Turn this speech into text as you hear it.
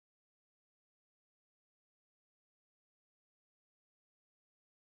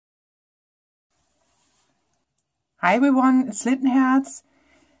Hi everyone, it's Lindenherz.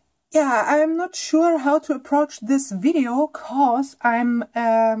 Yeah, I'm not sure how to approach this video cause I'm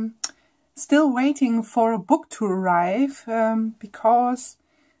still waiting for a book to arrive because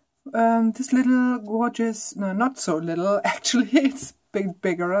this little gorgeous, no, not so little, actually it's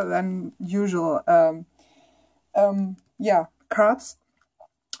bigger than usual, cards.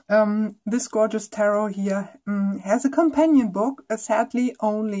 This gorgeous tarot here has a companion book, sadly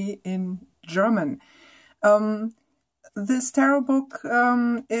only in German. This tarot book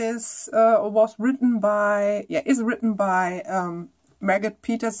is written by Margarete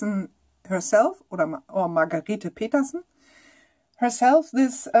Petersen herself, or Margarete Petersen herself.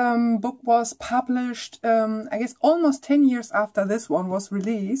 This book was published, I guess, almost 10 years after this one was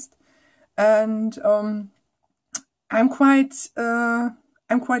released, and I'm quite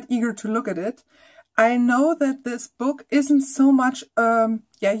eager to look at it. I know that this book isn't so much,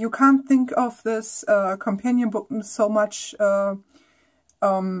 you can't think of this companion book so much, as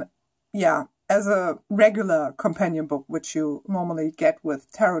a regular companion book, which you normally get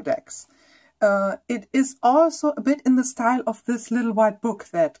with tarot decks. It is also a bit in the style of this little white book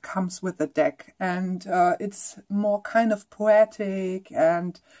that comes with the deck, and it's more kind of poetic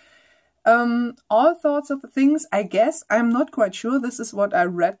and all sorts of things, I guess. I'm not quite sure. This is what I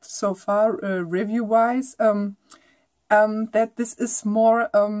read so far, review-wise, that this is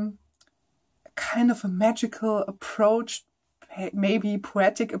more kind of a magical approach, maybe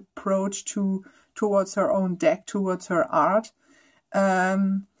poetic approach towards her own deck, towards her art.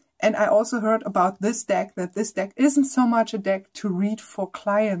 And I also heard about this deck, that this deck isn't so much a deck to read for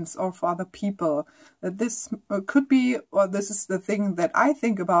clients or for other people. That this could be, or this is the thing that I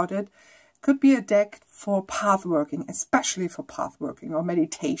think about it, could be a deck for pathworking, especially for pathworking or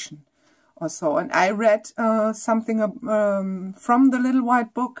meditation or so. And I read something from the little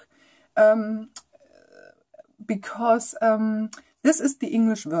white book because this is the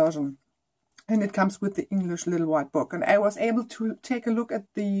English version. And it comes with the English little white book. And I was able to take a look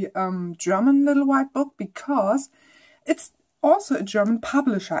at the German little white book because it's also a German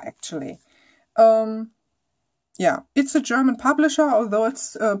publisher, actually. It's a German publisher, although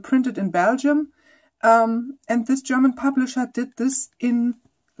it's printed in Belgium. And this German publisher did this in,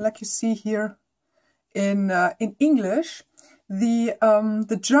 like you see here, in English.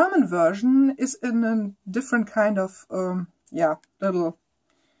 The German version is in a different kind of little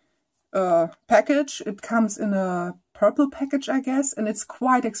package. It comes in a purple package, I guess, and it's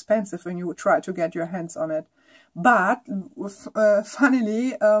quite expensive when you try to get your hands on it. But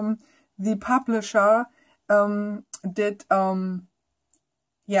funnily, the publisher did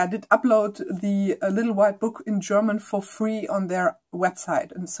upload the little white book in German for free on their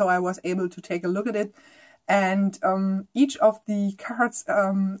website, and so I was able to take a look at it. And each of the cards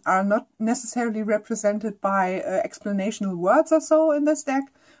are not necessarily represented by explanational words or so in this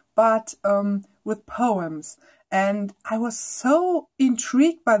deck, but with poems. And I was so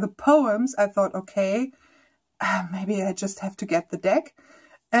intrigued by the poems, I thought, okay, maybe I just have to get the deck.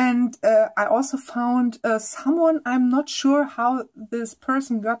 And I also found someone, I'm not sure how this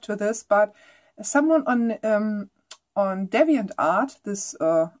person got to this, but someone on DeviantArt, this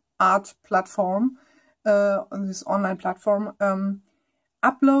art platform, on this online platform,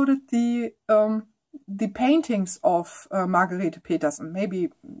 uploaded the paintings of Margarete Petersen. Maybe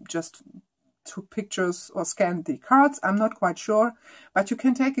just took pictures or scanned the cards, I'm not quite sure. But you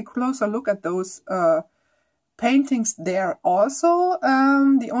can take a closer look at those paintings there also.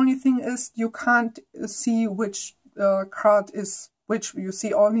 The only thing is you can't see which card is which. You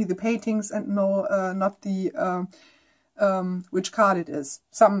see only the paintings and no, not the which card it is.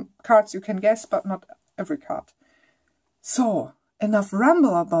 Some cards you can guess, but not every card. So, enough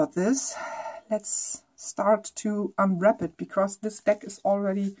ramble about this. Let's start to unwrap it, because this deck is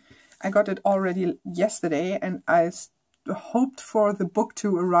already, I got it already yesterday, and I hoped for the book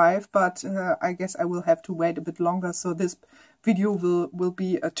to arrive, but I guess I will have to wait a bit longer. So this video will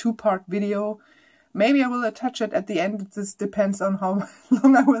be a two-part video. Maybe I will attach it at the end. This depends on how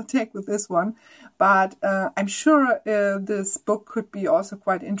long I will take with this one. But I'm sure this book could be also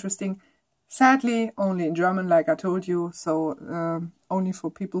quite interesting. Sadly, only in German, like I told you. So only for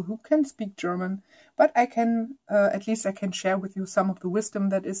people who can speak German. But I can, at least I can share with you some of the wisdom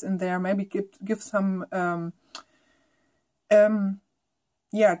that is in there. Maybe give some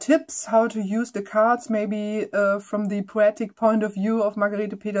tips how to use the cards, maybe from the poetic point of view of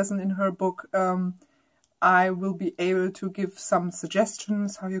Margarete Petersen in her book. I will be able to give some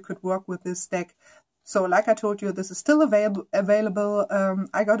suggestions how you could work with this deck. So like I told you, this is still available.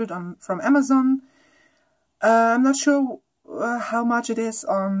 I got it from Amazon. I'm not sure how much it is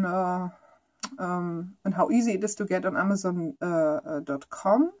on and how easy it is to get on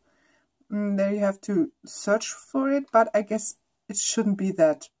Amazon.com. There you have to search for it, but I guess it shouldn't be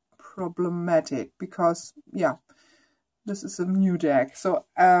that problematic because, yeah, this is a new deck. So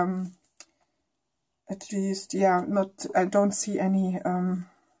at least, yeah, I don't see any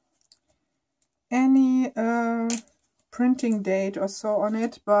printing date or so on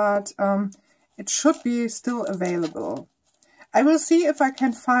it, but it should be still available. I will see if I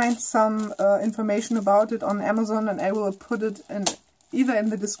can find some information about it on Amazon, and I will put it in either in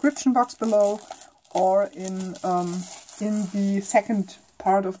the description box below or in the second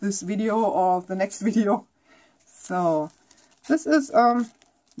part of this video or the next video. So this is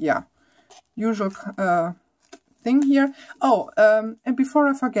yeah, usual thing here. Oh, and before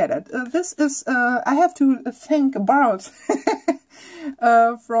I forget it, this is I have to thank Bart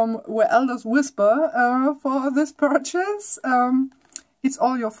from Where Elders Whisper for this purchase. It's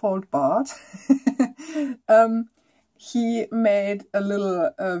all your fault, Bart. He made a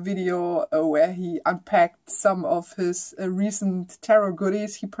little video where he unpacked some of his recent tarot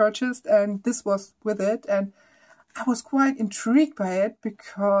goodies he purchased, and this was with it, and I was quite intrigued by it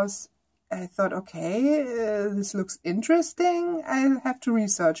because I thought, okay, this looks interesting, I'll have to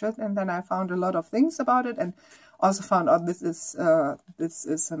research it, and then I found a lot of things about it, and also found out this is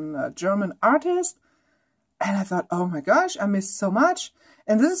a German artist, and I thought, oh my gosh, I missed so much.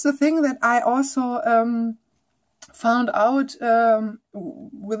 And this is the thing that I also found out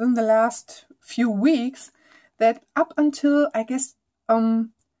within the last few weeks, that up until, I guess,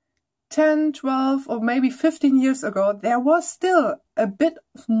 10, 12 or maybe 15 years ago, there was still a bit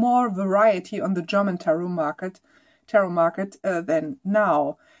more variety on the German tarot market than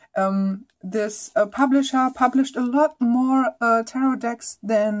now. This publisher published a lot more tarot decks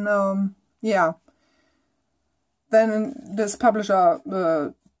than than this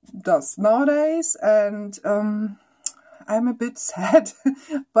publisher does nowadays, and I'm a bit sad,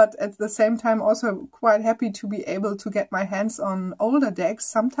 but at the same time also quite happy to be able to get my hands on older decks,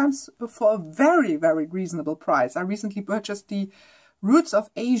 sometimes for a very, very reasonable price. I recently purchased the Roots of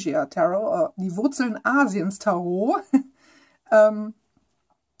Asia Tarot, or Die Wurzeln Asiens Tarot,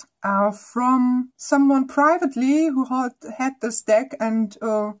 from someone privately who had this deck, and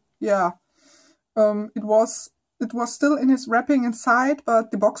it was still in his wrapping inside, but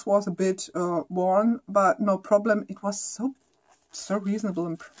the box was a bit worn, but no problem. It was so reasonable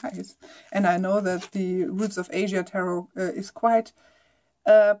in price. And I know that the Roots of Asia Tarot is quite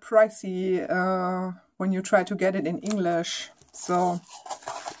pricey when you try to get it in English. So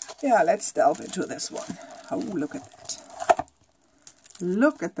yeah, let's delve into this one. Oh, look at that.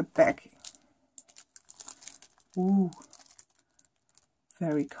 Look at the backing. Ooh,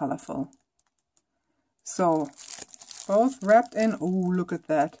 very colorful. So, both wrapped in, oh, look at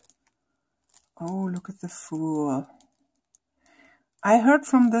that. Oh, look at the Fool. I heard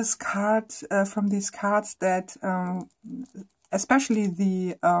from this card, from these cards that, especially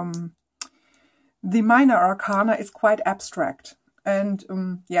the minor arcana is quite abstract. And,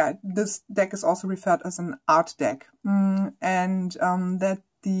 yeah, this deck is also referred as an art deck. And that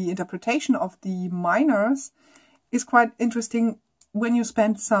the interpretation of the minors is quite interesting when you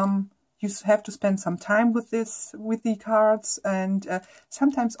spend you have to spend some time with the cards, and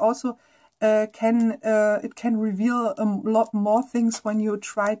sometimes also it can reveal a lot more things when you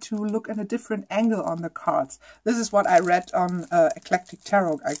try to look at a different angle on the cards. This is what I read on Eclectic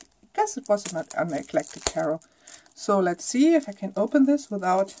Tarot. I guess it was not on Eclectic Tarot. So let's see if I can open this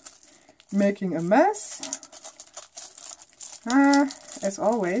without making a mess. As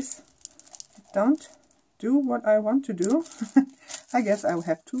always, don't do what I want to do. I guess I will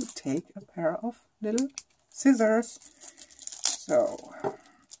have to take a pair of little scissors. So,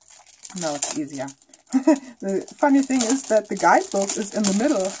 now it's easier. The funny thing is that the guidebook is in the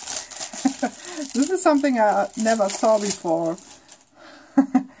middle. This is something I never saw before.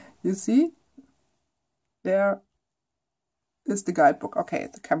 You see? There is the guidebook. Okay,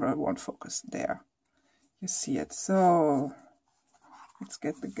 the camera won't focus. There. You see it. So, let's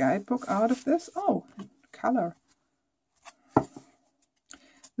get the guidebook out of this. Oh, color.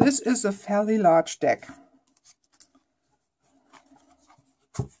 This is a fairly large deck.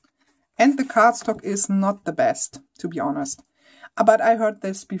 And the cardstock is not the best, to be honest. But I heard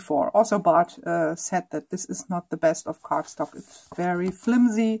this before. Also Bart said that this is not the best of cardstock. It's very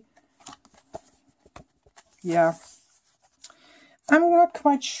flimsy. Yeah. I'm not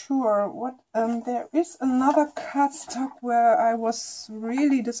quite sure what... there is another cardstock where I was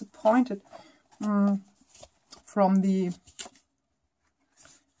really disappointed from the...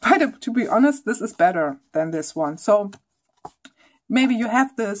 But to be honest, this is better than this one. So maybe you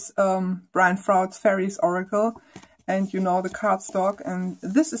have this Brian Froud's Fairies Oracle, and you know the cardstock, and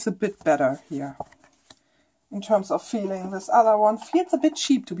this is a bit better here in terms of feeling. This other one feels a bit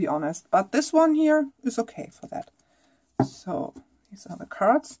cheap, to be honest, but this one here is okay for that. So these are the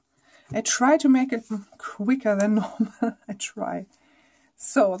cards. I try to make it quicker than normal. I try.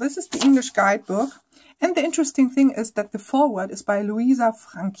 So this is the English guidebook. And the interesting thing is that the foreword is by Louisa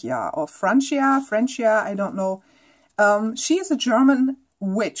Francia, or Francia, I don't know. She is a German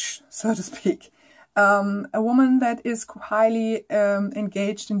witch, so to speak. A woman that is highly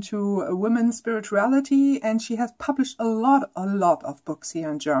engaged into women's spirituality, and she has published a lot of books here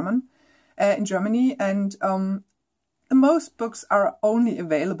in Germany, and most books are only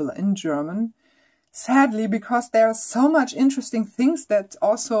available in German. Sadly, because there are so much interesting things that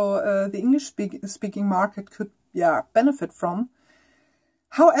also the English-speaking market could, benefit from.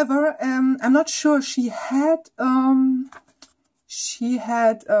 However, I'm not sure she has, I'm not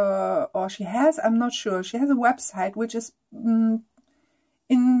sure. She has a website which is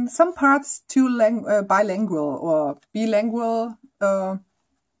in some parts bilingual or bilingual, 2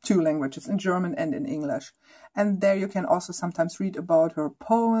 languages, in German and in English. And there you can also sometimes read about her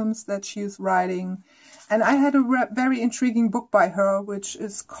poems that she is writing. And I had a very intriguing book by her, which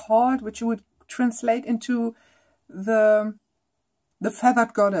you would translate into the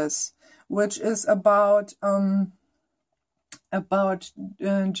Feathered Goddess, which is about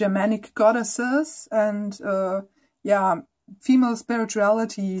Germanic goddesses and female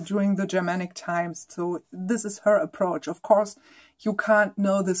spirituality during the Germanic times. So this is her approach. Of course, you can't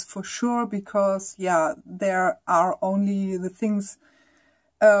know this for sure because, there are only the things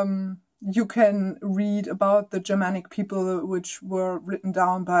you can read about the Germanic people which were written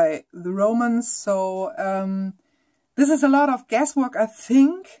down by the Romans. So this is a lot of guesswork, I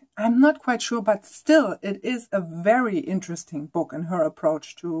think. I'm not quite sure, but still, it is a very interesting book in her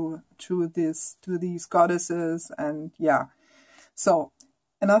approach to these goddesses, and So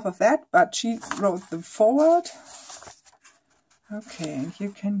enough of that. But she wrote the foreword. Okay, and you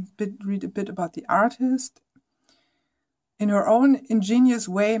can read a bit about the artist. In her own ingenious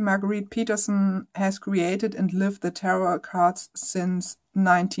way, Margarete Petersen has created and lived the tarot cards since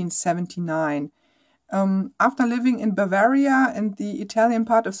 1979. After living in Bavaria and the Italian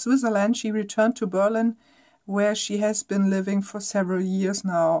part of Switzerland, she returned to Berlin, where she has been living for several years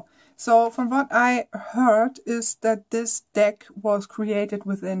now. So from what I heard is that this deck was created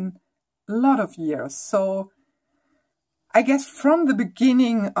within a lot of years. So I guess from the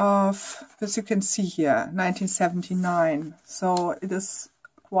beginning of, as you can see here, 1979. So it is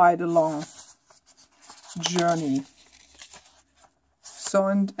quite a long journey. So,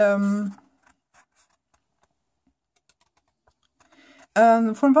 and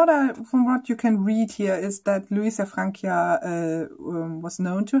from what you can read here is that Louisa Francia was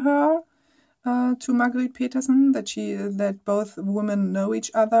known to her, to Margarete Petersen, that both women know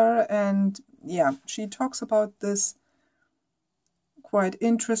each other, and she talks about this quite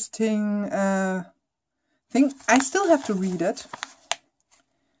interesting thing. I still have to read it,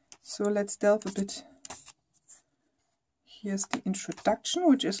 so let's delve a bit. Here's the introduction,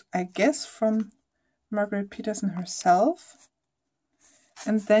 which is, I guess, from Margarete Petersen herself.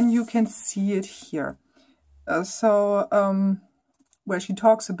 And then you can see it here. Where she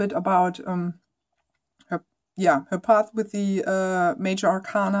talks a bit about her path with the major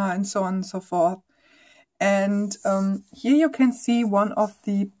arcana and so on and so forth. And here you can see one of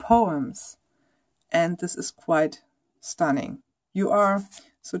the poems. And this is quite stunning.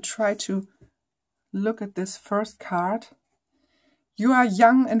 So try to look at this first card. You are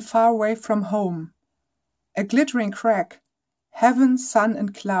young and far away from home. A glittering crack. Heaven, sun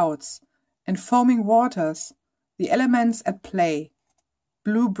and clouds, and foaming waters, the elements at play.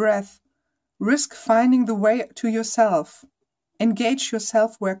 Blue breath, risk finding the way to yourself. Engage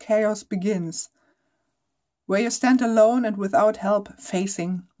yourself where chaos begins. Where you stand alone and without help,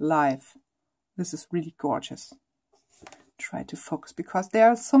 facing life. This is really gorgeous. Try to focus because there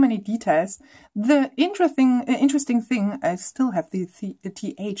are so many details. The interesting thing, I still have the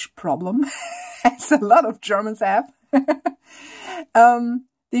TH problem, as a lot of Germans have. The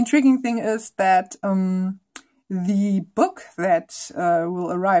intriguing thing is that the book that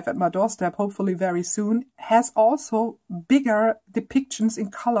will arrive at my doorstep hopefully very soon has also bigger depictions in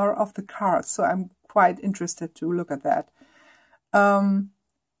color of the cards, so I'm quite interested to look at that.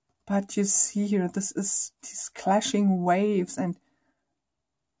 But you see here, this is these clashing waves, and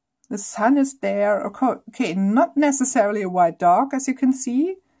the sun is there. Okay, not necessarily a white dog, as you can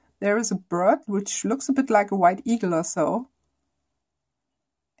see. There is a bird which looks a bit like a white eagle or so.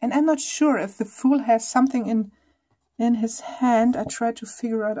 And I'm not sure if the Fool has something in in his hand. I tried to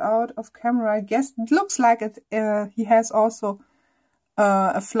figure it out off camera. I guess it looks like it. He has also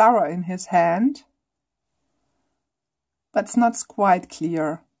a flower in his hand, but it's not quite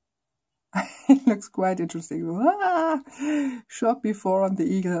clear. It looks quite interesting. Ah! Shot before and the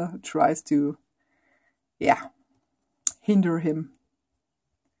eagle tries to, yeah, hinder him.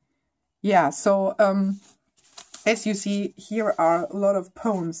 Yeah, so as you see, here are a lot of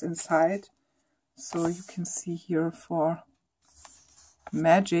poems inside. So you can see here for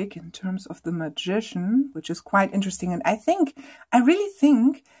magic in terms of the magician, which is quite interesting. And I really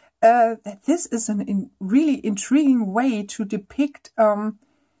think that this is a really intriguing way to depict a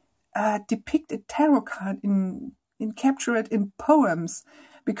tarot card and capture it in poems,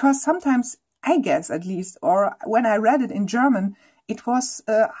 because sometimes, I guess at least, or when I read it in German, it was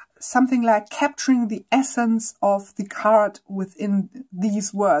something like capturing the essence of the card within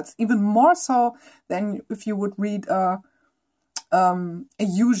these words, even more so than if you would read a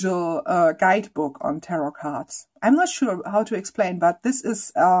usual guidebook on tarot cards. I'm not sure how to explain, but this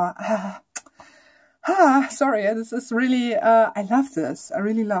is sorry, this is really I love this. I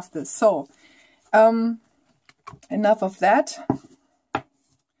really love this. So enough of that.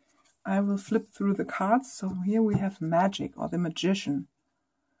 I will flip through the cards. So here we have magic, or the magician.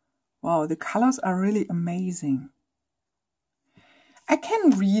 Wow, the colors are really amazing. I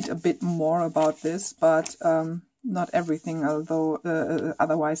can read a bit more about this, but not everything, although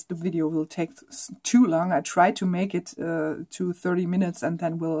otherwise the video will take too long. I try to make it to 30 minutes, and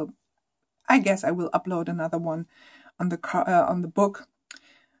then I guess I will upload another one on the book.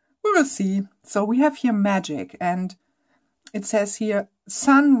 We will see. So we have here magic, and it says here,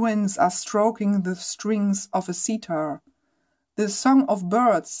 sun winds are stroking the strings of a sitar. The song of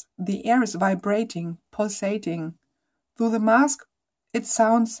birds, the air is vibrating, pulsating. Through the mask it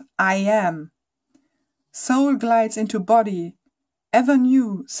sounds, I am. Soul glides into body, ever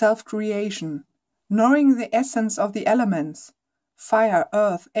new self-creation, knowing the essence of the elements. Fire,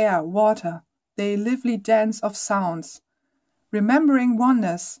 earth, air, water, they lively dance of sounds. Remembering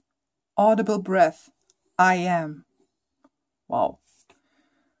oneness, audible breath, I am. Wow.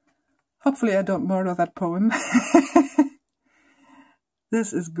 Hopefully I don't murder that poem.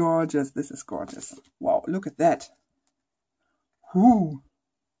 This is gorgeous. This is gorgeous. Wow, look at that. Ooh.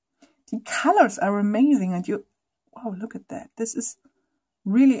 The colors are amazing, and wow, look at that. This is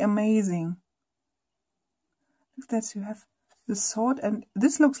really amazing. Look at that, you have the sword, and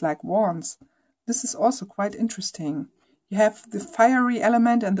this looks like wands. This is also quite interesting. You have the fiery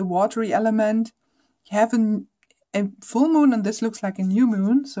element and the watery element. You have a full moon, and this looks like a new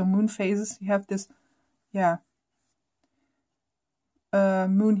moon, so moon phases. You have this, yeah,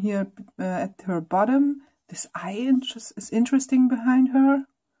 moon here at her bottom. This eye is interesting behind her.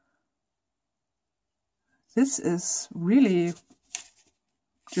 This is really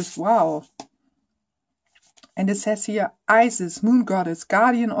just wow. And it says here, Isis, moon goddess,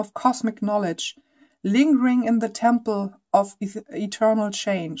 guardian of cosmic knowledge, lingering in the temple of eternal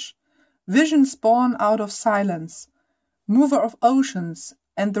change, visions born out of silence, mover of oceans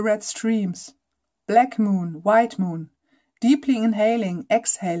and the red streams, black moon, white moon, deeply inhaling,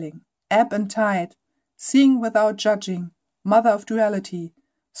 exhaling, ebb and tide, seeing without judging, mother of duality,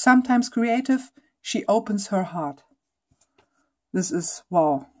 sometimes creative, she opens her heart. This is,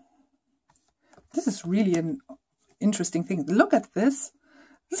 wow. This is really an interesting thing. Look at this.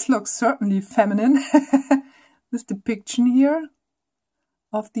 This looks certainly feminine. This depiction here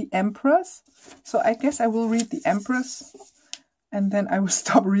of the Empress. So I guess I will read the Empress and then I will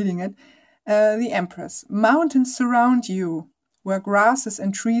stop reading it. The Empress. Mountains surround you, where grasses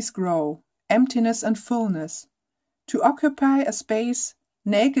and trees grow, emptiness and fullness. To occupy a space,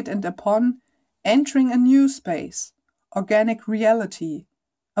 naked and upon, entering a new space, organic reality,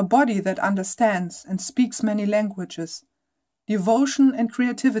 a body that understands and speaks many languages. Devotion and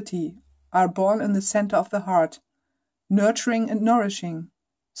creativity are born in the center of the heart, nurturing and nourishing,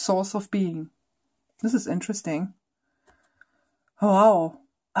 source of being. This is interesting. Oh,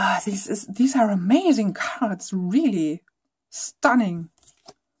 wow. These are amazing cards, really stunning.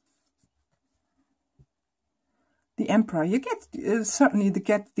 The Emperor, you get certainly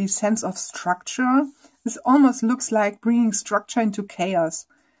get the sense of structure. This almost looks like bringing structure into chaos.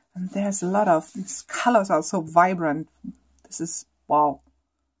 And there's a lot of, these colors are so vibrant. This is, wow.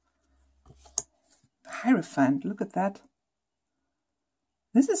 Hierophant, look at that.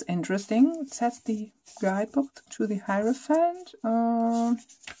 This is interesting. It says the guidebook to the Hierophant.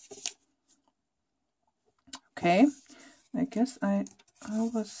 Okay, I guess I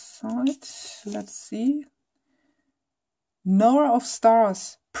oversaw it. Let's see. Knower of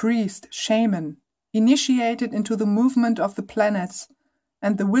stars, priest, shaman, initiated into the movement of the planets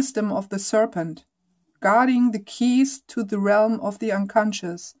and the wisdom of the serpent, guarding the keys to the realm of the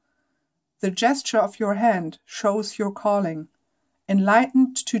unconscious. The gesture of your hand shows your calling,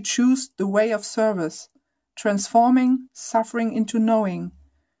 enlightened to choose the way of service, transforming suffering into knowing.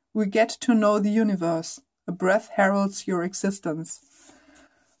 We get to know the universe. A breath heralds your existence.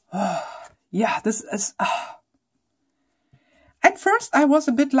 Oh, yeah, this is... At first I was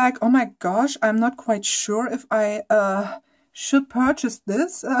a bit like, oh my gosh, I'm not quite sure if I should purchase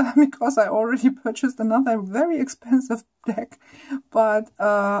this because I already purchased another very expensive deck. But,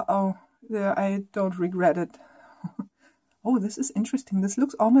 oh, yeah, I don't regret it. Oh, this is interesting. This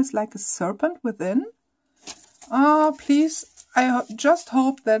looks almost like a serpent within. Please, I just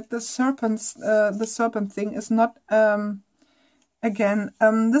hope that the serpent thing is not... Again,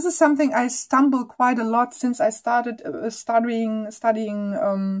 this is something I stumble quite a lot since I started studying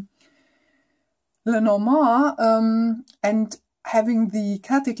Lenormand and having the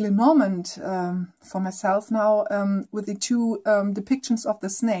Celtic Lenormand for myself now with the two depictions of the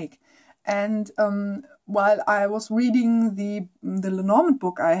snake. And while I was reading the Lenormand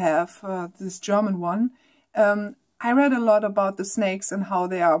book I have, this German one, I read a lot about the snakes and how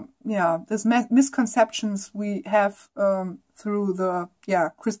they are, there's misconceptions we have through the,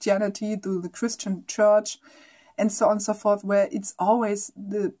 Christianity, through the Christian church, and so on and so forth, where it's always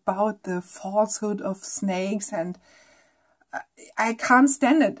about the falsehood of snakes, and I can't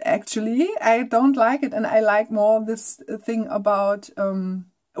stand it, actually. I don't like it, and I like more this thing about,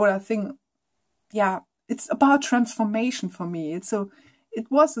 it's about transformation for me.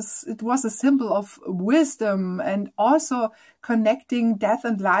 It was a symbol of wisdom and also connecting death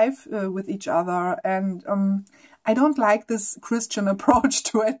and life with each other. And I don't like this Christian approach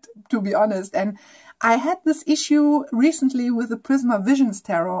to it, to be honest. And I had this issue recently with the Prisma Visions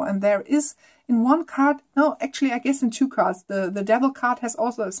Tarot, and there is in one card, no, actually I guess in two cards, the Devil card has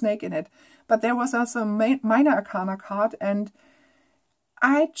also a snake in it, but there was also a Minor Arcana card, and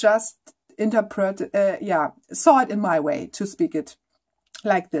I just saw it in my way, to speak it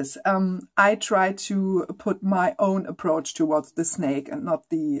like this. I try to put my own approach towards the snake and not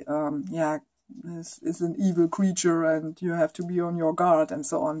the, this is an evil creature and you have to be on your guard and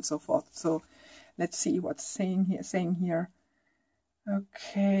so on and so forth. So let's see what's saying here.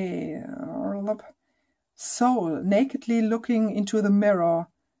 Okay. Soul, nakedly looking into the mirror.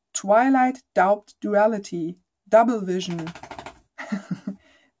 Twilight, doubt, duality, double vision.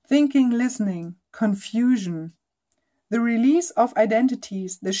 Thinking, listening, confusion. The release of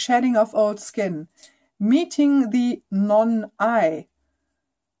identities, the shedding of old skin, meeting the non-I,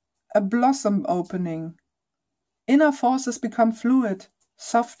 a blossom opening. Inner forces become fluid,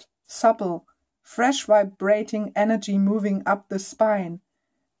 soft, supple, fresh vibrating energy moving up the spine,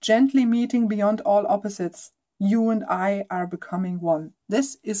 gently meeting beyond all opposites. You and I are becoming one.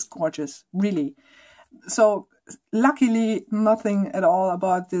 This is gorgeous, really. So, luckily, nothing at all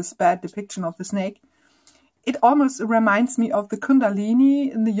about this bad depiction of the snake. It almost reminds me of the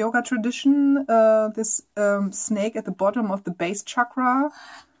Kundalini in the yoga tradition, this snake at the bottom of the base chakra,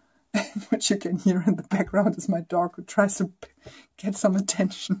 which you can hear in the background is my dog who tries to get some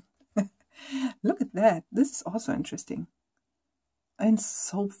attention. Look at that. This is also interesting. And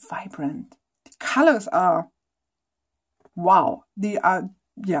so vibrant. The colors are wow. They are,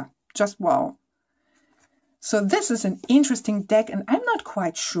 just wow. So this is an interesting deck, and I'm not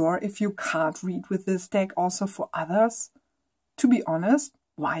quite sure if you can't read with this deck also for others. To be honest,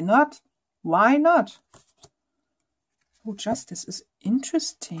 why not? Why not? Oh, Justice is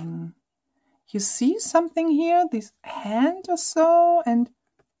interesting. You see something here, this hand or so, and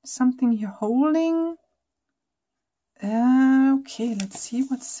something you're holding. Okay, let's see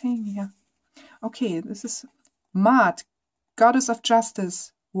what's saying here. Okay, this is Maat, Goddess of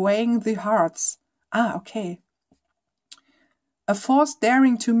Justice, weighing the hearts. Ah, okay. A force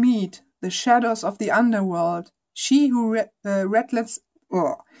daring to meet the shadows of the underworld, she who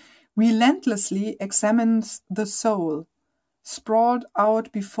relentlessly examines the soul, sprawled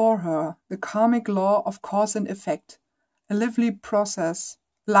out before her the karmic law of cause and effect, a lively process,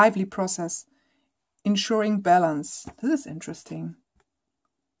 ensuring balance. This is interesting.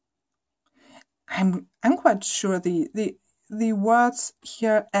 I'm quite sure the words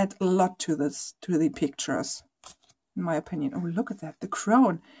here add a lot to this, to the pictures, in my opinion. Oh, look at that, the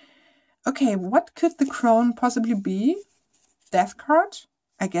crone. Okay, what could the crone possibly be? Death card?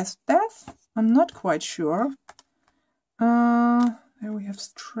 I guess death? I'm not quite sure. There we have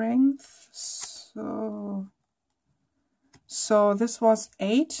strength. So this was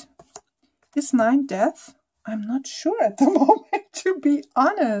 8. Is 9 death? I'm not sure at the moment, to be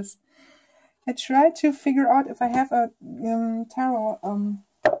honest. I tried to figure out if I have a tarot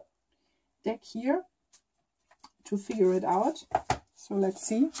deck here to figure it out. So let's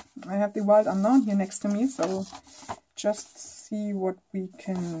see. I have the Wild Unknown here next to me, so just see what we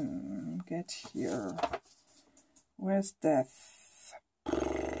can get here. Where's Death?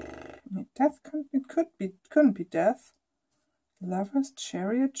 Death couldn't be Death. Lovers,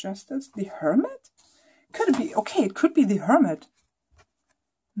 Chariot, Justice, the Hermit? Could it be? Okay, it could be the Hermit.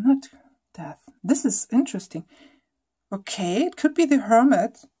 Not Death. This is interesting. Okay, it could be the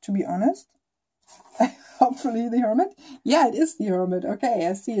Hermit, to be honest. Hopefully the Hermit. Yeah, it is the Hermit. Okay,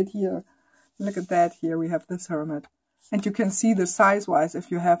 I see it here. Look at that. Here we have this Hermit. And you can see the size-wise if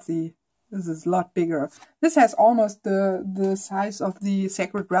you have the... This is a lot bigger. This has almost the size of the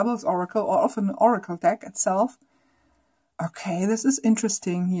Sacred Rebels Oracle or of an Oracle deck itself. Okay, this is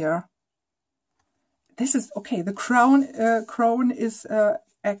interesting here. This is... Okay, the crone is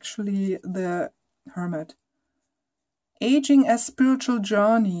actually the Hermit. Aging as spiritual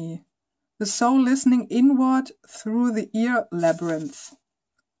journey. The soul listening inward through the ear labyrinth.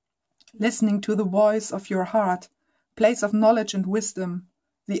 Listening to the voice of your heart, place of knowledge and wisdom.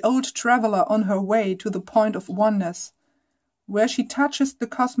 The old traveler on her way to the point of oneness, where she touches the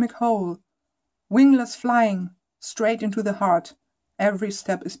cosmic whole. Wingless flying, straight into the heart. Every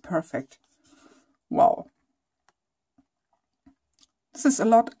step is perfect. Wow. This is a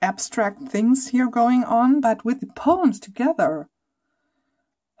lot abstract things here going on, but with the poems together.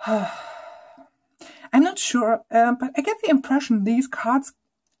 I'm not sure, but I get the impression these cards,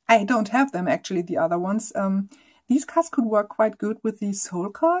 I don't have them actually, the other ones. These cards could work quite good with these soul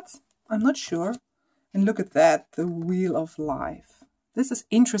cards. I'm not sure. And look at that, the Wheel of Life. This is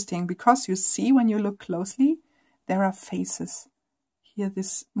interesting because you see when you look closely, there are faces. Here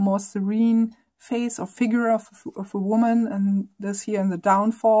this more serene face or figure of a woman, and this here in the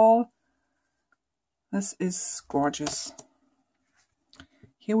downfall. This is gorgeous.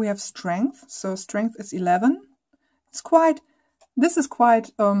 Here we have strength. So strength is 11. It's quite, this is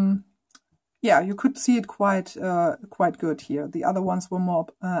quite, yeah, you could see it quite good here. The other ones were more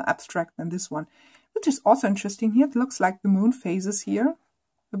abstract than this one, which is also interesting here. It looks like the moon phases here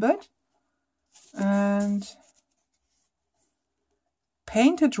a bit. And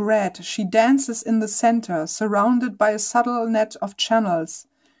painted red, she dances in the center, surrounded by a subtle net of channels.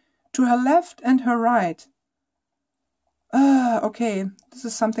 To her left and her right. Okay, this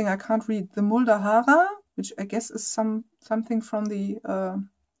is something I can't read. The Muldahara, which I guess is something from the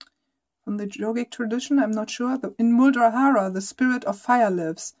yogic tradition, I'm not sure. In Muldahara, the spirit of fire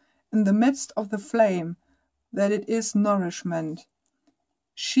lives, in the midst of the flame, that it is nourishment.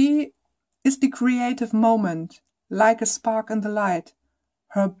 She is the creative moment, like a spark in the light.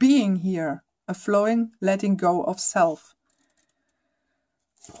 Her being here, a flowing letting go of self.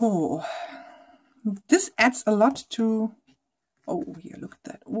 Oh, this adds a lot to... Oh, here, look at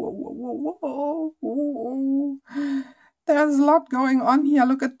that. Whoa, whoa, whoa, whoa, whoa. There's a lot going on here.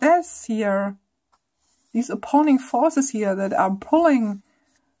 Look at this here. These opposing forces here that are pulling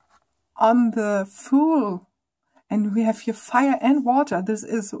on the Fool. And we have here fire and water. This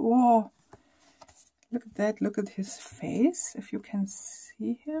is, oh, look at that. Look at his face, if you can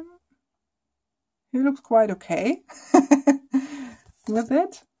see him. He looks quite okay with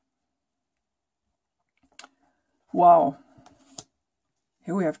it. Wow.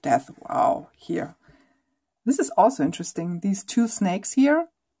 Here we have death. Wow. Here. This is also interesting. These two snakes here.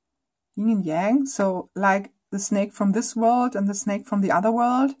 Yin and Yang. So like the snake from this world and the snake from the other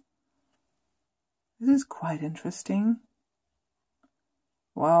world. This is quite interesting.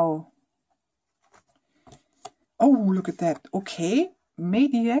 Wow. Oh, look at that. Okay.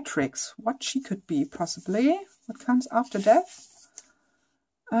 Mediatrix. What she could be, possibly. What comes after death?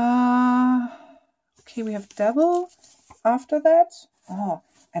 Okay, we have Devil after that. Oh,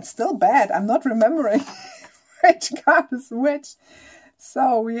 and still bad. I'm not remembering which card is which.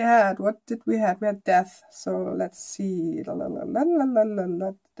 So we had, what did we have? We had Death. So let's see.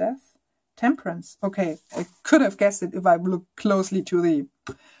 Death. Temperance. Okay, I could have guessed it if I looked closely to the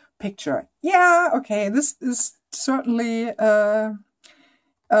picture. Yeah, okay, this is certainly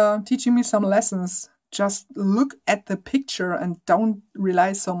teaching me some lessons. Just look at the picture and don't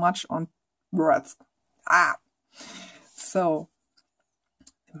rely so much on words. So,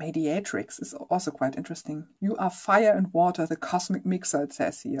 Mediatrix is also quite interesting. You are fire and water, the cosmic mixer, it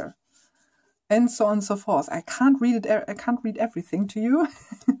says here. And so on and so forth. I can't read it. I can't read everything to you.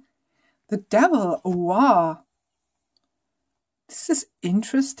 The Devil. Wow. This is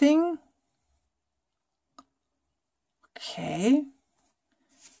interesting. Okay.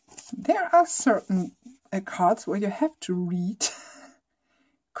 There are certain cards where you have to read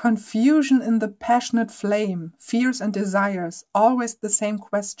Confusion in the passionate flame, fears and desires, always the same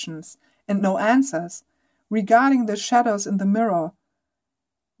questions, and no answers, regarding the shadows in the mirror,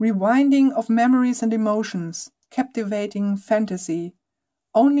 rewinding of memories and emotions, captivating fantasy.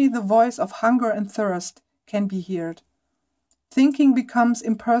 Only the voice of hunger and thirst can be heard. Thinking becomes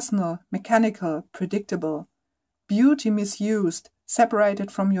impersonal, mechanical, predictable. Beauty misused,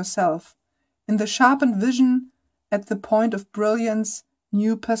 separated from yourself. In the sharpened vision, at the point of brilliance,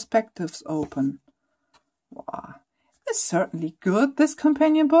 new perspectives open. Wow. It's certainly good, this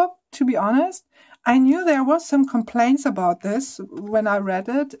companion book, to be honest. I knew there was some complaints about this when I read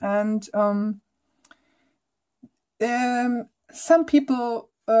it, and some people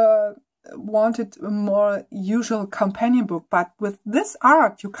wanted a more usual companion book, but with this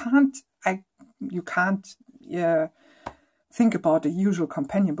art, you can't think about a usual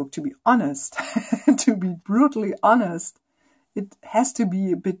companion book, to be honest. To be brutally honest, it has to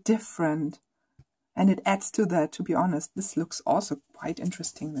be a bit different, and it adds to that, to be honest. This looks also quite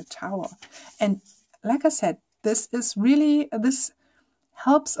interesting, the tower. And like I said, this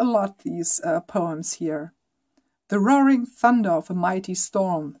helps a lot, these poems here. The roaring thunder of a mighty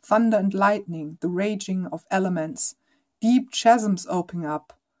storm, thunder and lightning, the raging of elements, deep chasms opening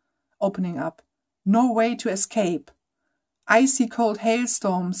up, no way to escape, icy cold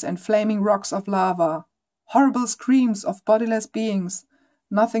hailstorms and flaming rocks of lava, horrible screams of bodiless beings,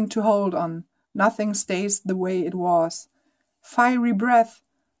 nothing to hold on, nothing stays the way it was, fiery breath,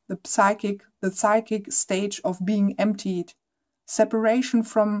 the psychic stage of being emptied, separation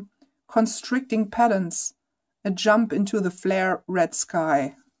from constricting patterns, a jump into the flare red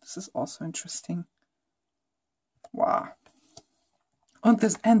sky. This is also interesting. Wow. And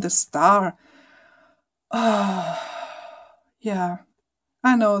the star. Oh, yeah.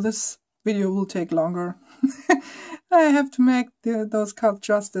 I know this video will take longer. I have to make those cards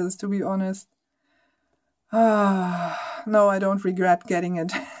justice, to be honest. No, I don't regret getting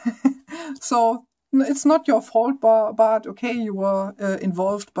it. So, it's not your fault, but okay, you were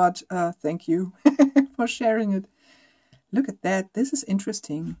involved, but thank you for sharing it. Look at that. This is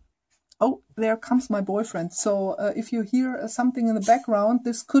interesting. Oh, there comes my boyfriend. So if you hear something in the background,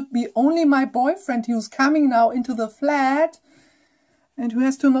 this could be only my boyfriend who's coming now into the flat and who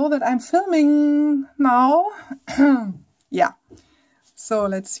has to know that I'm filming now. Yeah. So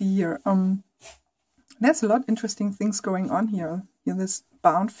let's see here. There's a lot of interesting things going on here. Here, this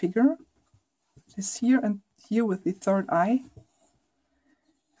bound figure. This here and here with the third eye.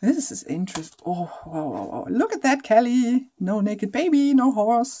 This is interesting. Oh, wow, wow, wow. Look at that, Kelly. No naked baby, no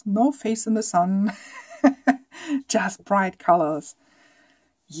horse, no face in the sun. Just bright colors.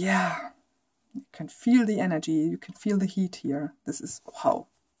 Yeah. You can feel the energy. You can feel the heat here. This is, wow.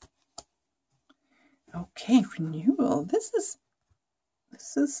 Okay, renewal. This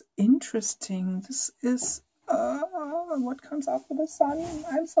is interesting. This is, what comes after the sun?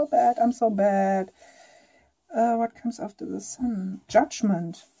 I'm so bad. I'm so bad. What comes after the sun?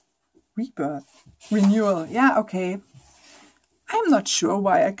 Judgment. Rebirth. Renewal. Yeah, okay. I'm not sure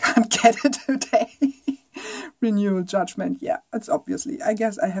why I can't get it today. Renewal, judgment. Yeah, it's obviously. I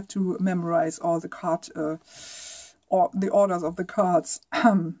guess I have to memorize all the card, or the orders of the cards.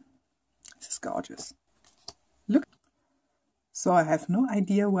 This is gorgeous. Look. So I have no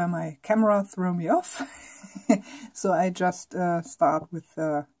idea where my camera threw me off. So I just start with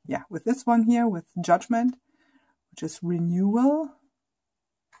with this one here, with judgment, which is renewal.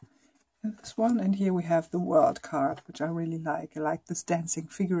 And this one, and here we have the world card, which I really like. I like this dancing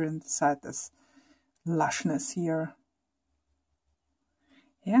figure inside this lushness here.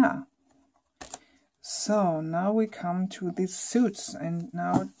 Yeah. So now we come to these suits, and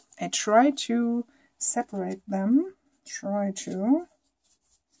now I try to separate them.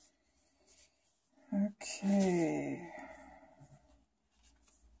 Okay.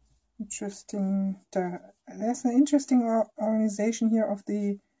 Interesting. There's an interesting organization here of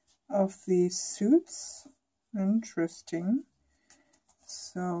the suits. Interesting.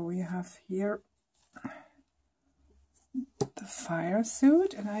 So we have here the fire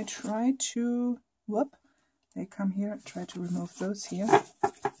suit, and I try to they come here. I try to remove those here.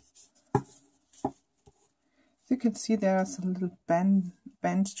 You can see there's a little bend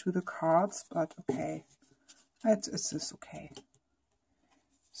to the cards, but okay, it's just okay.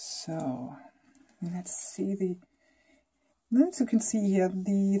 So let's see as you can see here,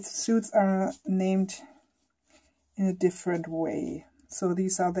 the suits are named in a different way. So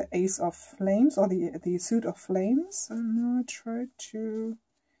these are the Ace of Flames, or the suit of flames. And now I try to,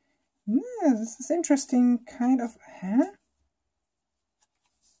 this is interesting kind of,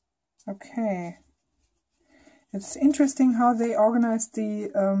 Okay. It's interesting how they organize the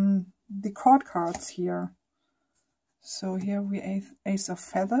chord cards here. So here we have Ace of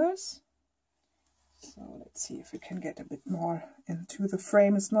Feathers. So let's see if we can get a bit more into the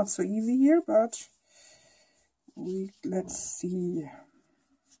frame. It's not so easy here, but let's see.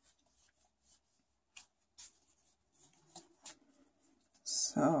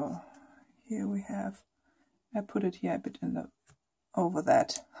 So here we have, I put it here a bit in the over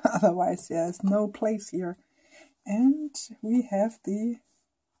that, otherwise there's no place here. And we have it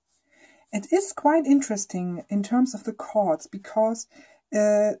is quite interesting in terms of the chords, because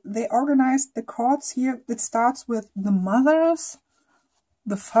they organized the chords here. It starts with the mothers,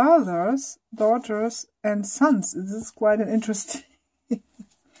 the fathers, daughters, and sons. This is quite an interesting. This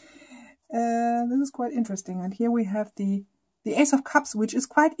is quite interesting. And here we have the Ace of Cups, which is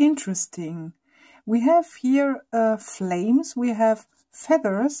quite interesting. We have here flames. We have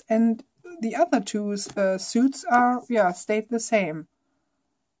feathers, and the other two suits are stayed the same,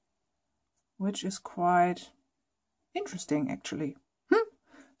 which is quite interesting actually.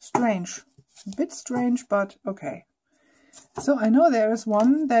 Strange, a bit strange, but okay. So I know there is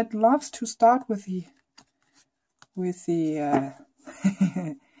one that loves to start with the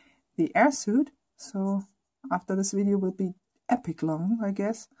the air suit. So after this video will be epic long, I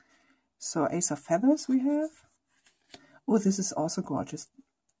guess. So Ace of Feathers we have. Oh, this is also gorgeous.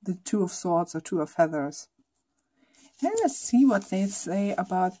 The Two of Swords or Two of Feathers. And let's see what they say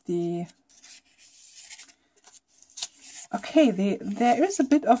about the... Okay, there is a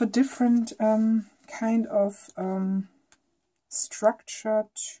bit of a different kind of structure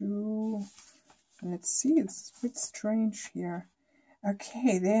to... Let's see, it's a bit strange here.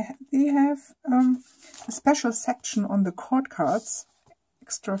 Okay, they have a special section on the chord cards,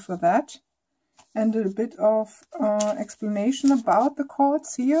 extra for that, and a bit of explanation about the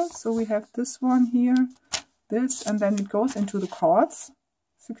chords here. So we have this one here, this, and then it goes into the chords,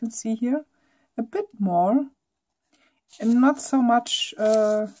 as you can see here, a bit more. And not so much,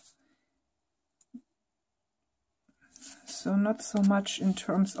 not so much in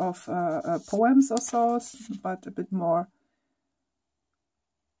terms of poems or so, but a bit more.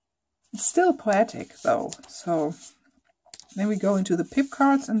 It's still poetic though. So then we go into the pip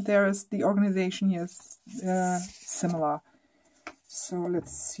cards, and there is the organization here similar. So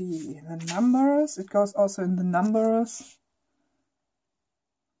let's see the numbers. It goes also in the numbers.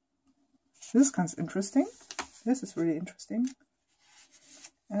 This kind of interesting. This is really interesting.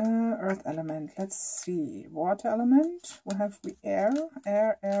 Earth element. Let's see. Water element. We have the air.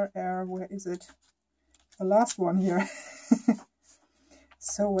 Air. Where is it? The last one here.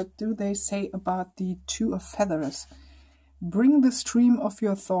 So what do they say about the Two of Feathers? Bring the stream of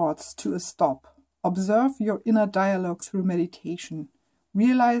your thoughts to a stop. Observe your inner dialogue through meditation.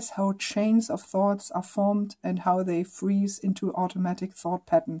 Realize how chains of thoughts are formed and how they freeze into automatic thought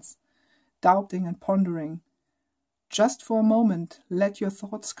patterns. Doubting and pondering. Just for a moment, let your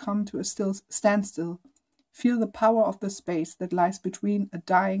thoughts come to a standstill. Feel the power of the space that lies between a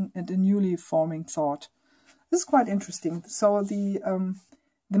dying and a newly forming thought. This is quite interesting. So the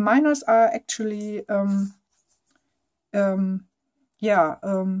minors are actually, the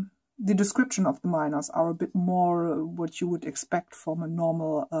description of the minors are a bit more what you would expect from a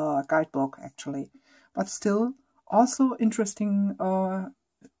normal guidebook, actually. But still, also interesting.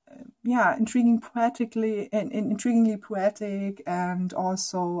 Intriguingly poetic, and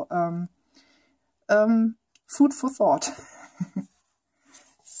also food for thought.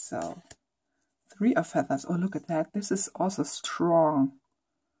 So, Three of Feathers. Oh, look at that. This is also strong.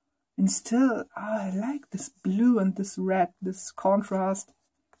 And still, I like this blue and this red, this contrast.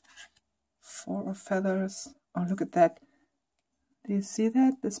 Four of Feathers. Oh, look at that. Do you see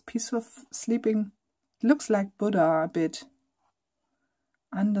that? This piece of sleeping looks like Buddha a bit.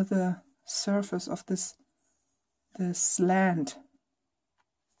 Under the surface of this land.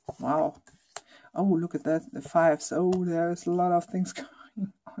 Wow. Oh, look at that, the fives. Oh, there's a lot of things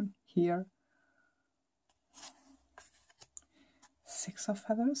going on here. Six of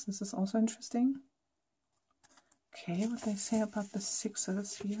Feathers. This is also interesting. Okay, what they say about the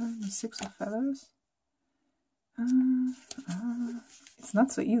sixes here. The Six of Feathers. It's not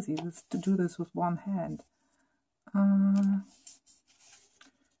so easy to do this with one hand.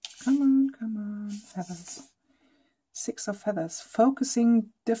 Come on, feathers. Six of Feathers.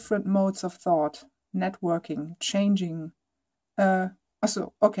 Focusing different modes of thought. Networking. Changing.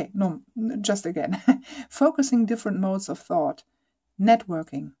 Just again. Focusing different modes of thought.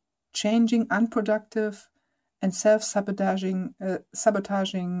 Networking. Changing unproductive and self-sabotaging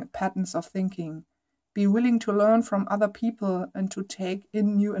patterns of thinking. Be willing to learn from other people and to take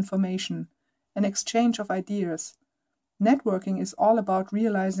in new information. an exchange of ideas. Networking is all about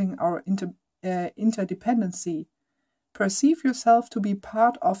realizing our interdependency. Perceive yourself to be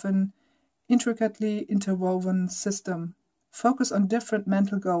part of an intricately interwoven system. Focus on different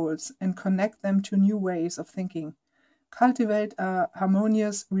mental goals and connect them to new ways of thinking. Cultivate a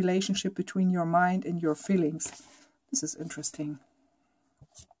harmonious relationship between your mind and your feelings. This is interesting.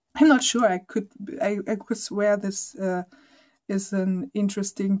 I'm not sure. I could swear this is an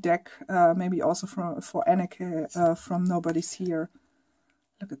interesting deck. Maybe also for Anneke from Nobody's Here.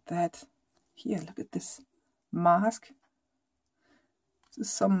 Look at that. Here, look at this mask. This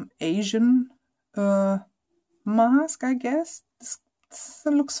is some Asian mask, I guess. This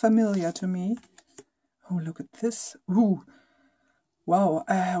looks familiar to me. Oh, look at this. Ooh. Wow.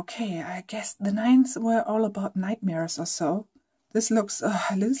 Okay, I guess the 9s were all about nightmares or so. This looks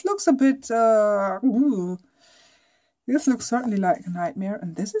a bit... ooh. This looks certainly like a nightmare,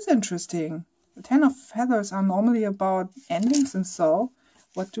 and this is interesting. The 10 of Feathers are normally about endings and so.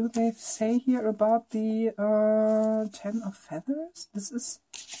 What do they say here about the 10 of Feathers? This looks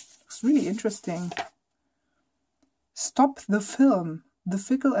really interesting. Stop the film. The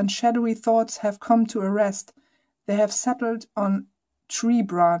fickle and shadowy thoughts have come to a rest. They have settled on tree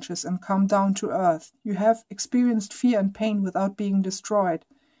branches and come down to earth. You have experienced fear and pain without being destroyed.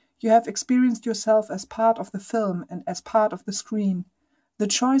 You have experienced yourself as part of the film and as part of the screen. The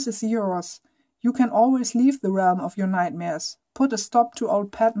choice is yours. You can always leave the realm of your nightmares. Put a stop to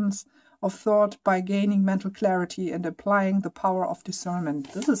old patterns of thought by gaining mental clarity and applying the power of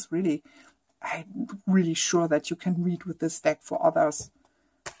discernment. This is really... I'm really sure that you can read with this deck for others.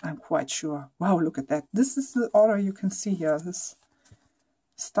 I'm quite sure. Wow, look at that. This is the order you can see here. This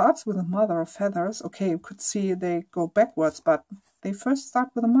starts with a Mother of Feathers. Okay, you could see they go backwards, but they first start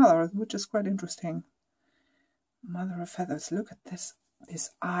with a Mother, which is quite interesting. Mother of Feathers. Look at this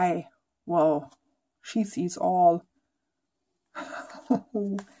eye. Wow, she sees all.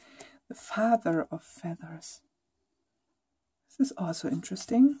 The Father of Feathers. This is also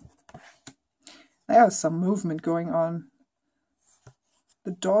interesting. There's some movement going on.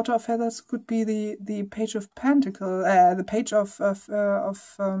 The Daughter of Feathers could be the Page of Pentacles, the Page of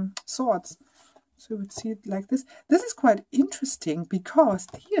Swords. So we would see it like this. This is quite interesting because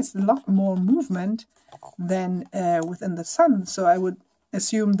here's a lot more movement than within the Sun. So I would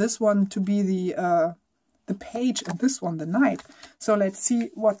assume this one to be the Page and this one the Knight. So let's see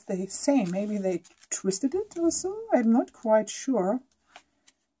what they say. Maybe they twisted it or so. I'm not quite sure.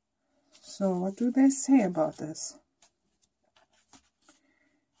 So what do they say about this?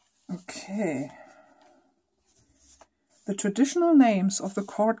 Okay. The traditional names of the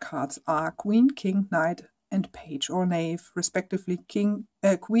court cards are Queen, King, Knight, and Page or Knave, respectively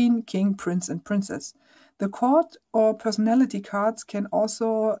Queen, King, Prince, and Princess. The court or personality cards can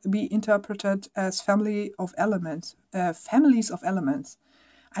also be interpreted as families of elements.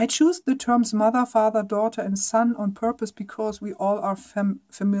 I choose the terms mother, father, daughter, and son on purpose because we all are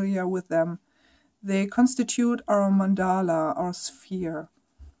familiar with them. They constitute our mandala, our sphere.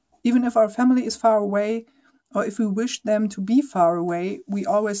 Even if our family is far away, or if we wish them to be far away, we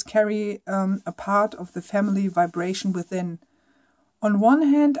always carry a part of the family vibration within. On one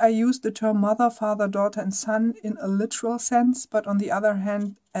hand, I use the term mother, father, daughter, and son in a literal sense, but on the other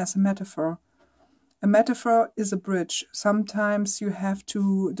hand, as a metaphor. A metaphor is a bridge. Sometimes you have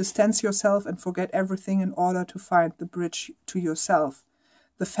to distance yourself and forget everything in order to find the bridge to yourself.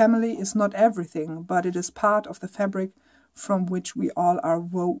 The family is not everything, but it is part of the fabric from which we all are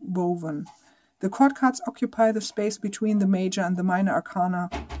woven. The court cards occupy the space between the major and the minor arcana,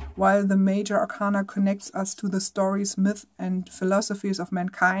 while the major arcana connects us to the stories, myths, and philosophies of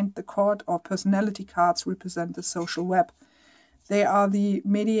mankind. The court or personality cards represent the social web. They are the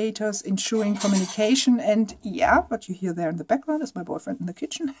mediators ensuring communication, and yeah, what you hear there in the background is my boyfriend in the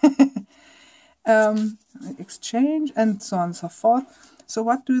kitchen. Exchange, and so on and so forth. So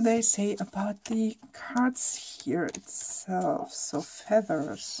what do they say about the cards here itself? So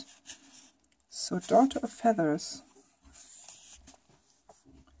Feathers. So Daughter of Feathers.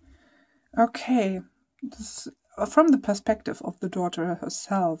 Okay, this, from the perspective of the daughter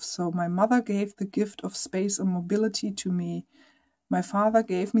herself. So my mother gave the gift of space and mobility to me. My father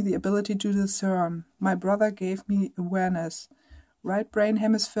gave me the ability to discern. My brother gave me awareness. Right brain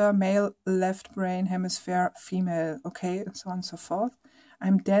hemisphere, male, left brain hemisphere, female. Okay, and so on and so forth.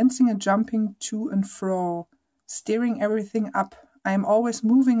 I'm dancing and jumping to and fro, steering everything up. I am always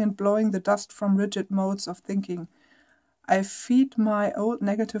moving and blowing the dust from rigid modes of thinking. I feed my old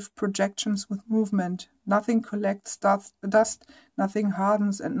negative projections with movement. Nothing collects dust, nothing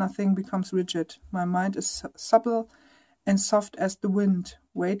hardens, and nothing becomes rigid. My mind is supple and soft as the wind,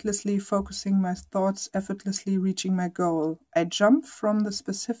 weightlessly focusing my thoughts, effortlessly reaching my goal. I jump from the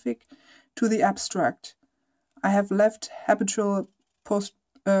specific to the abstract. I have left habitual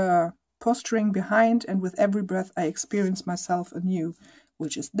posturing behind, and with every breath I experience myself anew,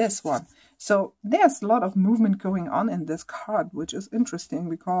 which is this one. So there's a lot of movement going on in this card, which is interesting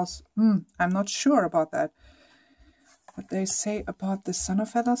because I'm not sure about that. What they say about the Son of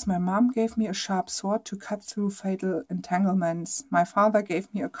Feathers. My mom gave me a sharp sword to cut through fatal entanglements. My father gave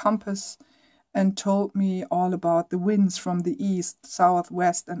me a compass and told me all about the winds from the east, south,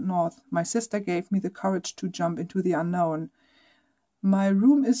 west, and north. My sister gave me the courage to jump into the unknown. My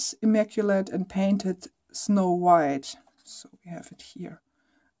room is immaculate and painted snow white. So we have it here.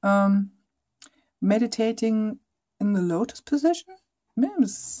 Meditating in the lotus position? I'm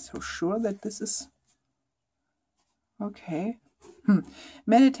so sure that this is... Okay.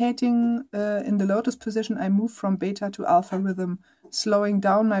 Meditating in the lotus position, I move from beta to alpha rhythm. Slowing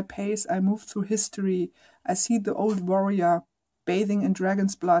down my pace, I move through history. I see the old warrior bathing in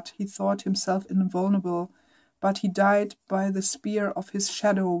dragon's blood. He thought himself invulnerable, but he died by the spear of his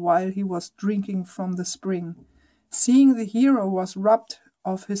shadow while he was drinking from the spring. Seeing the hero was robbed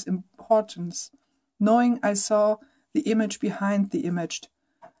of his importance. Knowing I saw the image behind the imaged.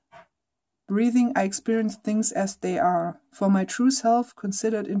 Breathing, I experience things as they are. For my true self,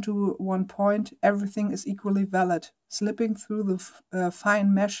 considered into one point, everything is equally valid. Slipping through the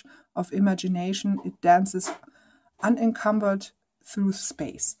fine mesh of imagination, it dances unencumbered through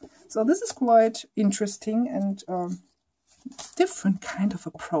space. So this is quite interesting and different kind of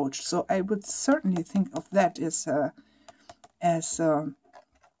approach. So I would certainly think of that as a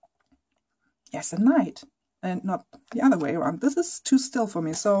knight and not the other way around. This is too still for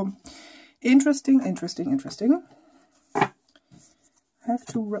me. So interesting, interesting, interesting. I have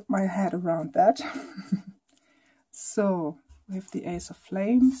to wrap my head around that. So we have the Ace of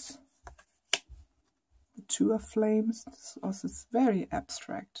Flames, the Two of Flames. This also is very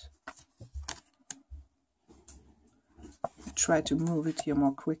abstract. I try to move it here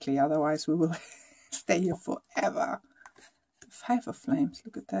more quickly, otherwise we will stay here forever. The Five of Flames,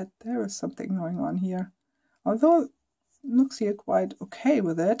 look at that. There is something going on here. Although it looks here quite okay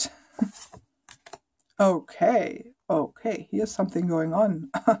with it. Okay, here's something going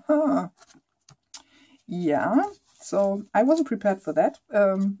on. Yeah, so I wasn't prepared for that.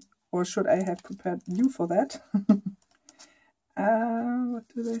 Or should I have prepared you for that? What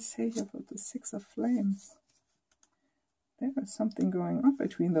do they say here about the Six of Flames? There is something going on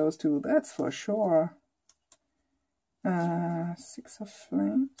between those two, that's for sure. Six of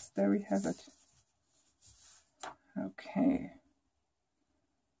Flames, there we have it. Okay.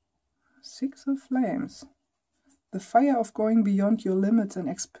 Six of Flames. The fire of going beyond your limits and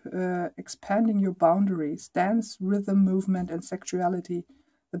expanding your boundaries. Dance, rhythm, movement, and sexuality.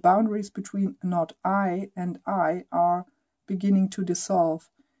 The boundaries between not I and I are beginning to dissolve.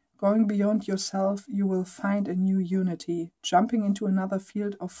 Going beyond yourself, you will find a new unity. Jumping into another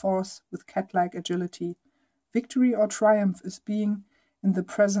field of force with cat-like agility. Victory or triumph is being in the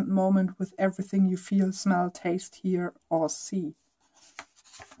present moment with everything you feel, smell, taste, hear, or see.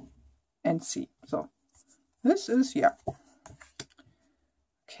 And see. So this is, yeah.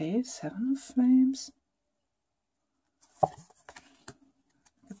 Okay, Seven of Flames.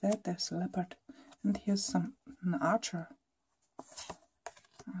 Look at that, there's a leopard. And here's an archer.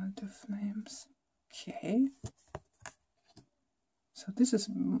 The Flames. Okay. So this is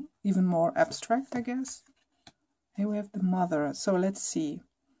even more abstract, I guess. Here we have the Mother. So let's see.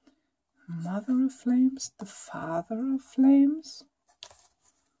 Mother of Flames, the Father of Flames.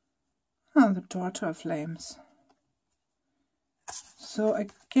 The Daughter of Flames. So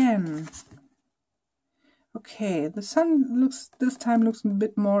again, okay, the sun this time looks a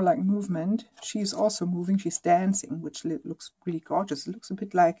bit more like movement. She's also moving, she's dancing, which looks really gorgeous. It looks a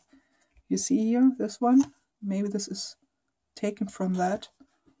bit like, you see here, this one? Maybe this is taken from that.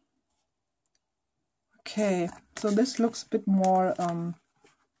 Okay, so this looks a bit more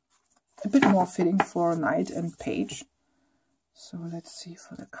fitting for Knight and Page. So let's see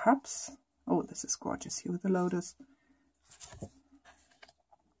for the Cups. Oh, this is gorgeous here with the Lotus.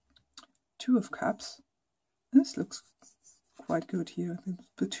 Two of Cups. This looks quite good here.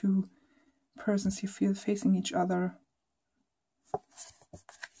 The two persons you feel facing each other.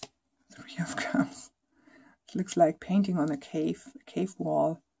 Three of Cups. It looks like painting on a cave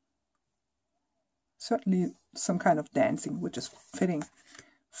wall. Certainly some kind of dancing, which is fitting.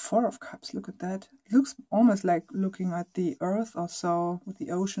 Four of Cups, look at that. It looks almost like looking at the earth or so, with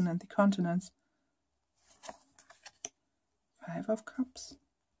the ocean and the continents. Five of Cups.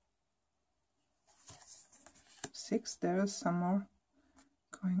 6. There's some more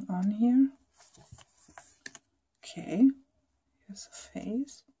going on here. Okay, here's a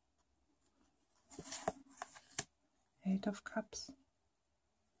face. 8 of Cups.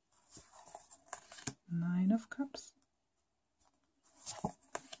 9 of Cups.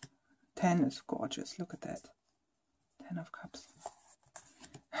 10 is gorgeous. Look at that. 10 of Cups.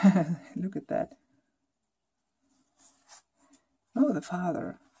 Look at that. Oh, the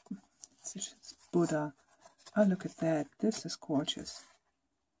Father. This is Buddha. Oh, look at that. This is gorgeous.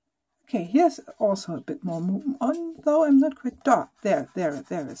 Okay, here's also a bit more movement, although I'm not quite dark. There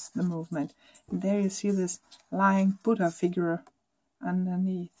is the movement. And there you see this lying Buddha figure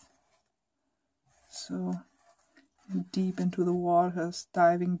underneath. So, deep into the waters,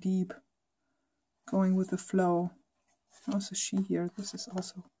 diving deep, going with the flow. Also she here, this is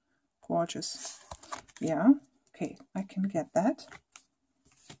also gorgeous. Yeah, okay, I can get that.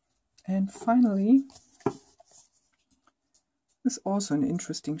 And finally, this is also an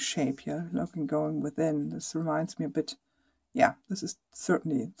interesting shape here, looking going within. This reminds me a bit, yeah, this is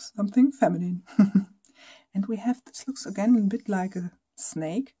certainly something feminine. And we have, this looks again a bit like a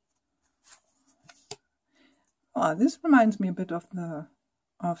snake. Oh, this reminds me a bit of the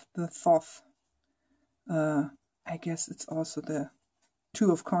Thoth. I guess it's also the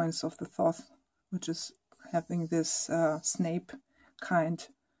 2 of Coins of the Thoth, which is having this snape kind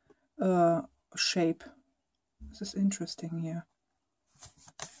shape. This is interesting here.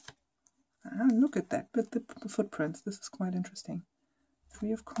 Look at that, but the footprints, this is quite interesting.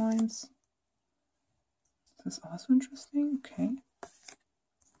 3 of Coins. This is also interesting. Okay.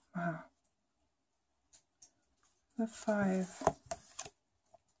 Wow. The 5.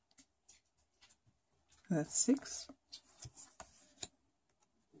 The 6.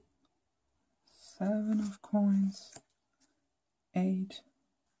 7 of Coins. 8.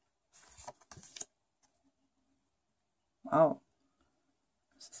 Wow.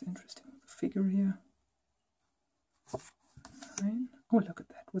 This is interesting. The figure here. 9. Oh, look at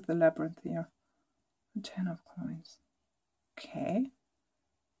that with the labyrinth here. 10 of Coins. Okay.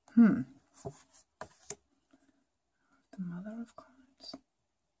 The Mother of Coins.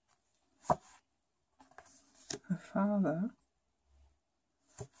 The Father.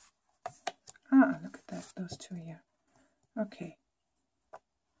 Ah, look at that, those 2 here. Okay.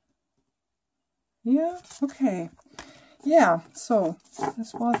 Yeah, okay. Yeah, so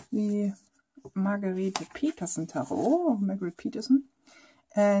this was the Margarete Petersen tarot, Margarete Petersen.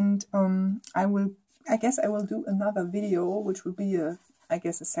 And I guess I will do another video, which will be I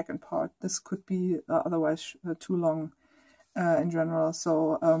guess a second part. This could be otherwise too long in general.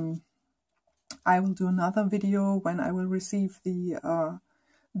 So I will do another video when I will receive the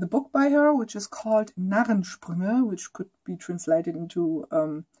book by her, which is called Narrensprünge, which could be translated into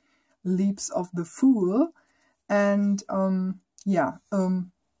Leaps of the Fool. And yeah,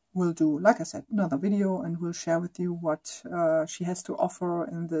 we'll do, like I said, another video, and we'll share with you what she has to offer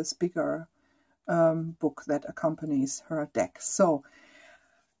in this bigger book that accompanies her deck. So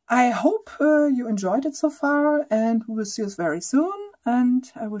I hope you enjoyed it so far, and we will see us very soon.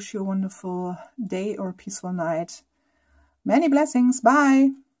 And I wish you a wonderful day or a peaceful night. Many blessings.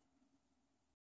 Bye.